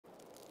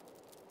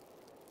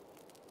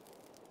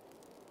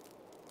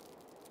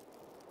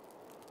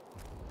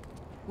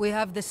We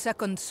have the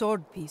second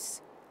sword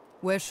piece.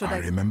 Where should I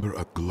remember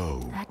a glow.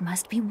 That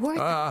must be worth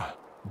it. Ah,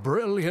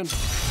 brilliant.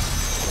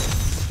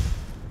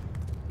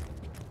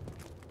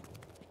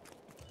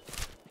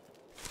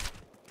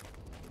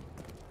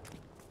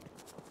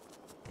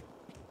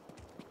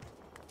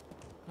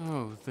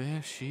 Oh,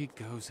 there she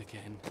goes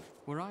again.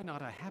 Were I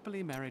not a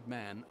happily married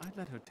man, I'd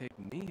let her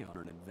take me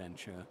on an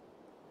adventure.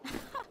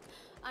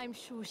 I'm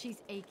sure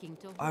she's aching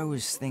to... I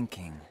was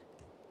thinking...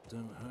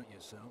 Don't hurt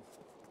yourself.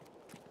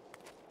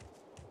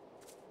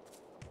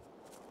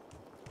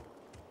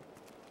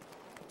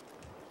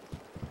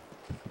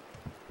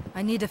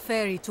 I need a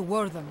ferry to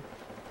Wortham.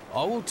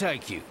 I will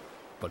take you,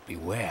 but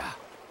beware.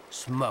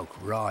 Smoke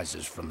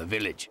rises from the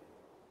village.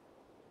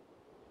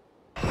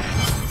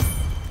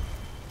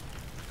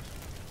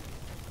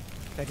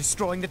 They're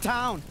destroying the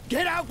town!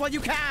 Get out while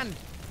you can!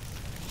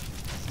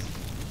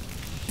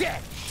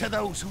 Death to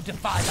those who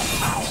defy the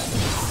power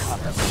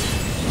of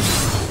others.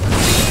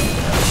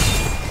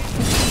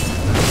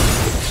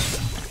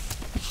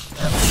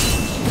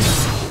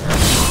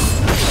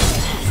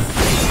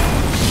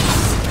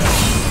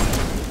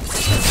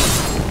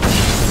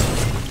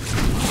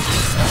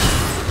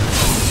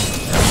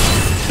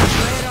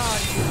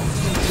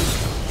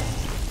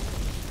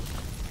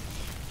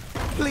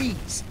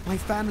 Please! My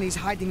family's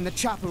hiding in the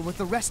chapel with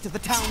the rest of the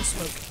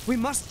townsfolk. We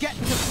must get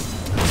to...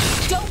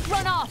 Don't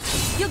run off!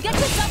 You'll get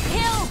yourself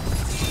killed!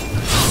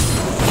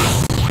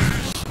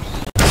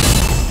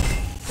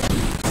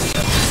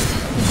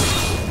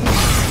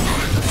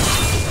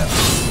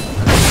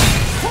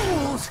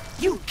 Fools!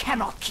 You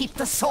cannot keep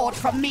the sword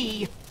from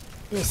me!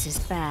 This is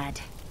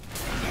bad.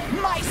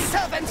 My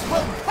servants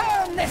will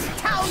burn this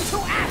town to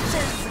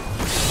ashes!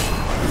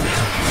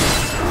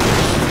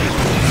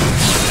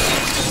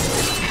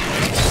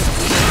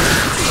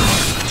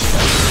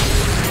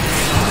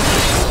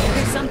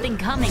 There's something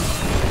coming.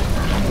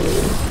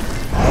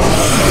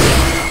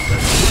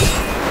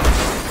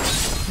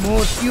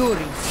 More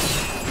fury.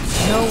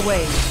 No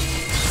way.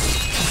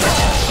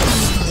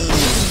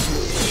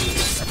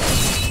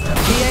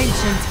 The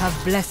ancients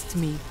have blessed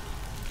me.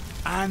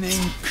 An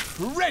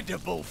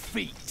incredible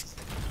feat.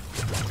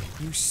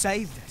 You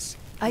saved us.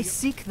 I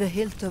seek the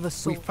hilt of a We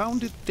sword.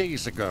 found it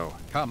days ago.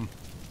 Come.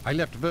 I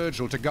left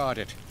Virgil to guard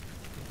it.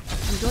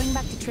 I'm going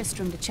back to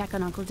Tristram to check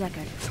on Uncle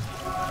Deckard.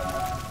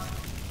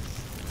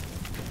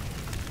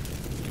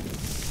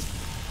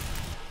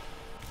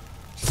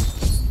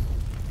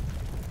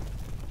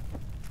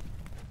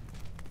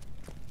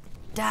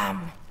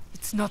 Damn,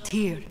 it's not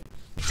here.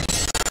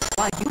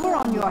 While you were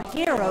on your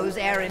hero's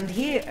errand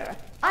here,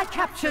 I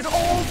captured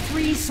all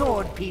 3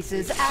 sword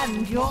pieces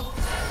and your...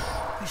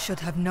 I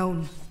should have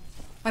known.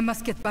 I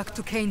must get back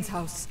to Kane's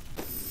house.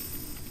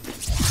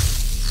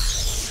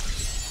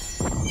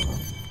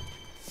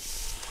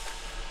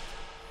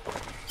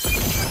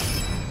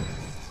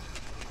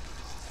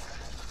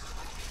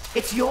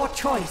 It's your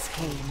choice,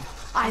 Kane.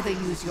 Either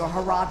use your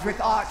Herodric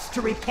arts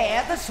to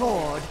repair the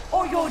sword,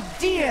 or your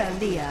dear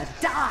Leah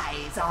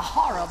dies a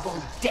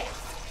horrible death.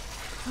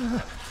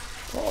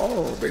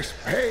 All this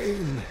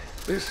pain,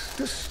 this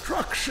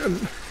destruction.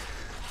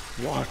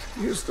 What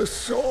is the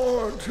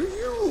sword to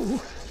you?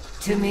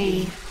 To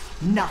me,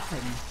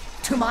 nothing.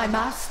 To my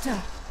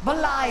master,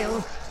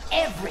 Belial,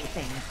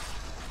 everything.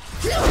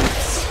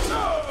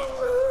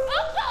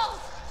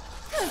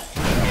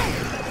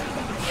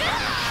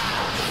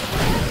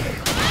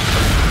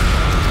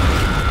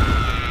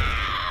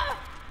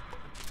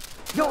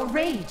 Your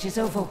rage is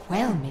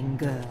overwhelming,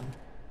 girl.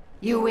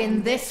 You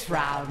win this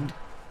round,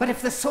 but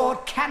if the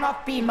sword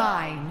cannot be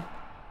mine,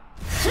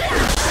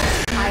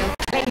 I'll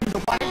claim the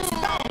one it's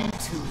bound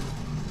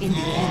to. In the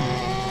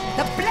end,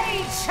 the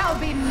blade shall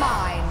be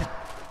mine.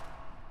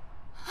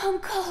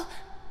 Uncle,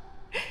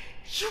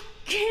 you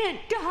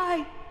can't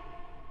die.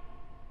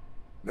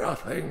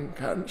 Nothing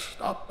can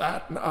stop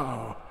that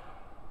now.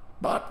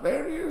 But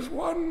there is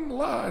one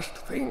last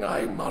thing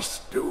I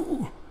must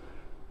do.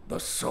 The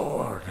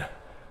sword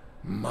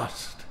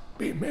must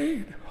be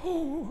made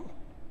whole.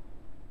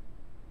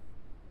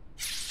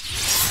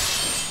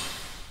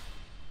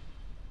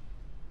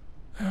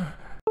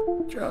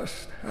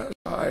 Just as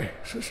I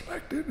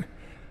suspected,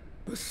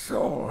 the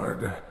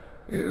sword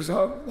is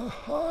of the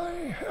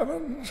high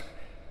heavens.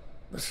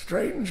 The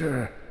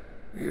stranger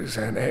is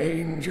an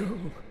angel.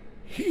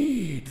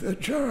 Heed the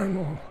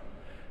journal.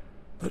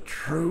 The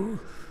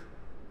truth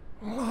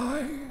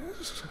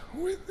lies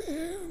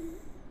within.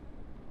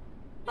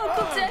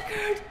 Uncle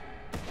Deckard!